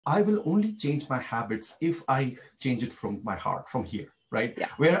I will only change my habits if I change it from my heart, from here, right? Yeah.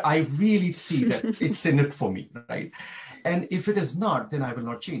 Where I really see that it's in it for me, right? And if it is not, then I will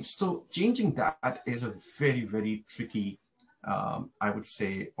not change. So changing that is a very, very tricky, I would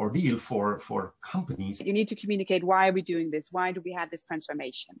say, ordeal for companies. You need to communicate, why are we doing this? Why do we have this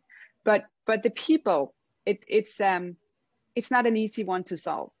transformation? But the people, it's not an easy one to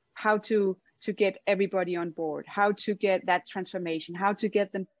solve. How to get everybody on board, how to get that transformation, how to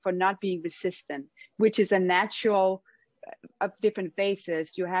get them for not being resistant, which is a natural of different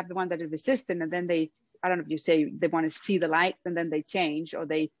phases. You have the one that is resistant, and then they, I don't know if you say they want to see the light, and then they change, or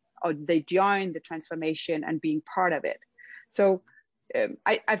they join the transformation and being part of it. So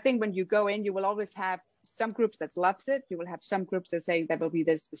I think when you go in, you will always have some groups that loves it. You will have some groups that say there will be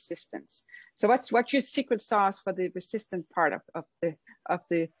this resistance. So what's your secret sauce for the resistant part of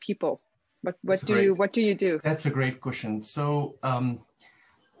the people? What do you do? That's a great question. So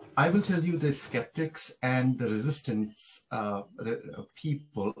I will tell you, the skeptics and the resistance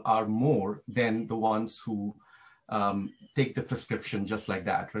people are more than the ones who take the prescription just like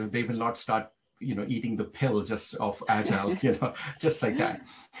that. Right? They will not start, eating the pill just of agile, just like that.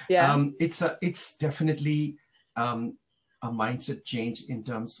 Yeah. It's definitely a mindset change in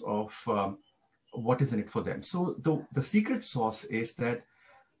terms of what is in it for them. So the secret sauce is that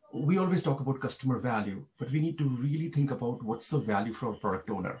we always talk about customer value, but we need to really think about what's the value for a product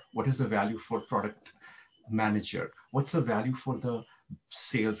owner? What is the value for product manager? What's the value for the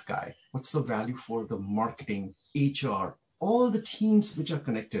sales guy? What's the value for the marketing, HR, all the teams which are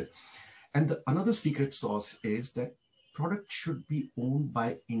connected? And another secret sauce is that product should be owned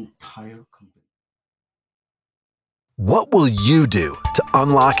by entire company. What will you do to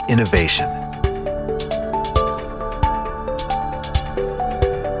unlock innovation?